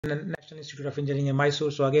National Institute of Engineering in Mysore.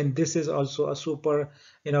 So again, this is also a super,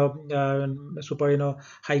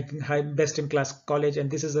 high best in class college, and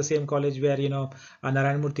this is the same college where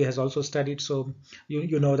Narayan Murthy has also studied. So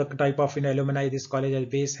you know the type of alumni this college as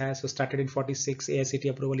base has. So started in 46, AICT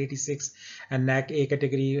approval 86, and NAC A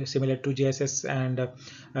category similar to JSS, and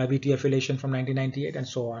VT affiliation from 1998, and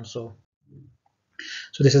so on. So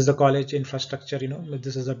this is the college infrastructure.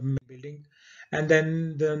 This is a building. And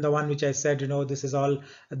then the one which I said, this is all,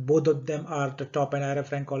 both of them are the top NIRF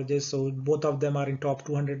rank colleges. So both of them are in top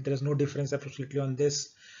 200. There is no difference absolutely on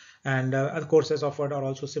this. And other courses offered are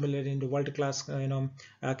also similar in the world class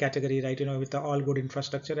category, right? With all good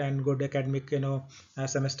infrastructure and good academic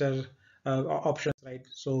semester options, right?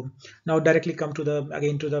 So now directly come to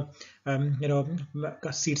the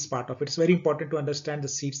seats part of it. It's very important to understand the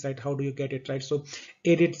seats, right? How do you get it, right? So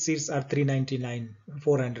aided seats are 399,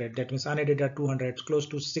 400. That means unaided are 200. Close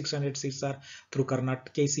to 600 seats are through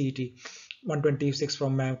karnataka kcet, 126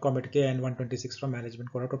 from COMEDK and 126 from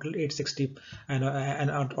management quota. Total 860 and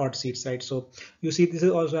odd seats, right? So you see this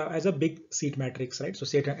is also as a big seat matrix, right? So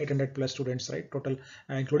say 800 plus students, right? Total,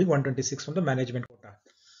 including 126 from the management quota.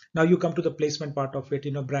 Now you come to the placement part of it,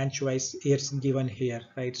 branch wise years given here,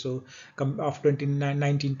 right? So come of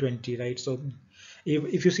 1920, right? So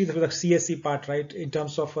if you see the CSC part, right, in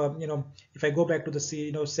terms of if I go back to the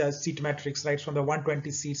seat matrix, right, from the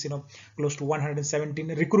 120 seats, close to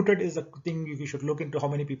 117 recruited is the thing you should look into, how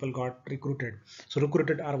many people got recruited. So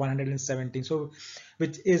recruited are 117, so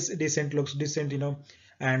which is decent, looks decent,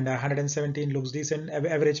 and 117 looks decent.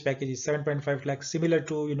 Average package is 7.5 lakhs, similar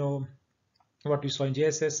to what we saw in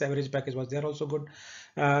JSS. Average package was there also good.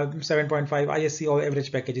 7.5 ISC or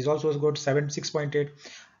average package is also good. 6.8,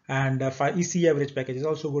 and 5 EC average package is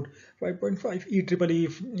also good. 5.5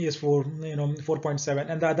 EEE is 4.7,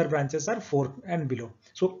 and the other branches are 4 and below.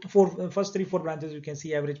 So first 3-4 branches you can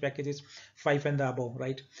see average package is 5 and the above,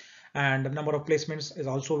 right? And the number of placements is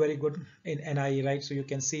also very good in NIE, right? So you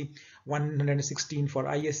can see 116 for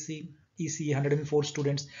ISC, EC 104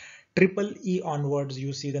 students. Triple E onwards,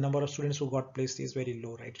 you see the number of students who got placed is very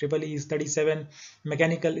low, right? Triple E is 37,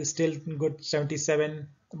 mechanical is still good, 77,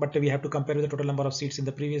 but we have to compare with the total number of seats in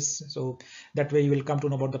the previous, so that way you will come to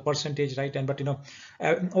know about the percentage, right? And but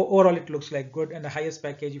overall it looks like good. And the highest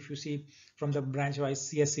package, if you see from the branch wise,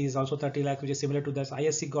 CSC is also 30 lakhs, which is similar to this.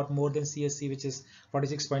 ISC got more than CSC, which is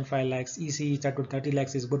 46.5 lakhs. EC is at 30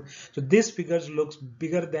 lakhs is good. So this figures looks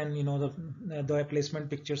bigger than the placement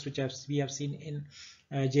pictures which we have seen in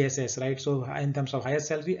JSS, right? So in terms of higher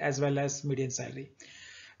salary as well as median salary.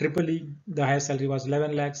 Triple E, the highest salary was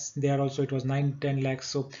 11 lakhs. There also it was 9-10 lakhs.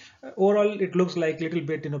 So overall it looks like little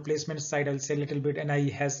bit, placement side I'll say little bit NIE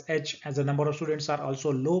has edge, as the number of students are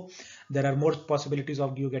also low. There are more possibilities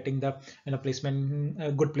of you getting the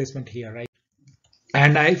placement, good placement here, right?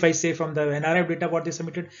 And if I say from the NRF data what they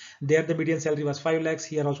submitted, there the median salary was 5 lakhs.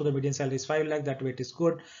 Here also the median salary is 5 lakhs. That way it is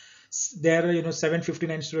good. There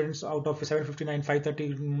 759 students out of 759,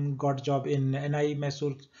 530 got job in NIE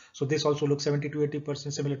Mysore. So this also looks 70 to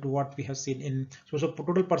 80% similar to what we have seen in. So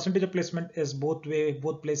total percentage of placement is both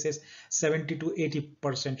places 70 to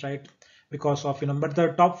 80%, right? Because of but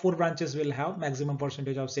the top 4 branches will have maximum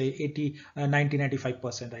percentage of say 80, 90,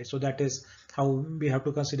 95%, right? So that is how we have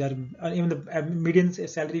to consider. Even the median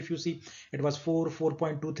salary, if you see, it was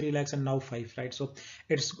 4.23 lakhs and now 5, right? So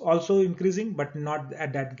it's also increasing, but not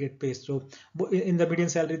at that great pace. So in the median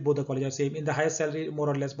salary, both the colleges are same. In the highest salary, more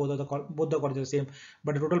or less both the colleges are same.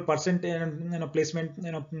 But the total percent placement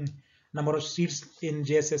number of seats in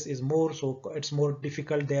JSS is more, so it's more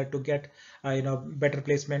difficult there to get better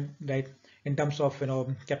placement, right? In terms of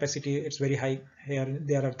capacity, it's very high. Here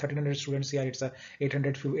there are 1300 students, here it's a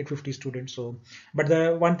 850 students. So but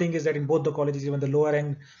the one thing is that in both the colleges, even the lower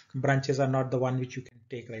rank branches are not the one which you can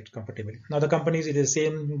take, right, comfortably. Now the companies, it is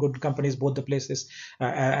same good companies both the places,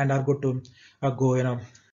 and are good to go.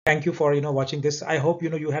 Thank you for watching this. I hope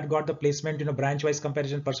you had got the placement branch wise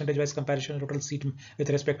comparison, percentage wise comparison, total seat with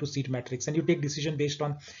respect to seat matrix, and you take decision based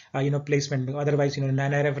on placement. Otherwise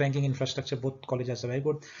NIRF ranking, infrastructure, both colleges are very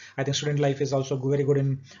good. I think student life is also very good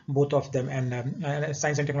in both of them, and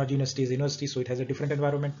science and technology university is university, so it has a different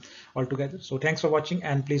environment altogether. So thanks for watching,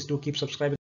 and please do keep subscribing.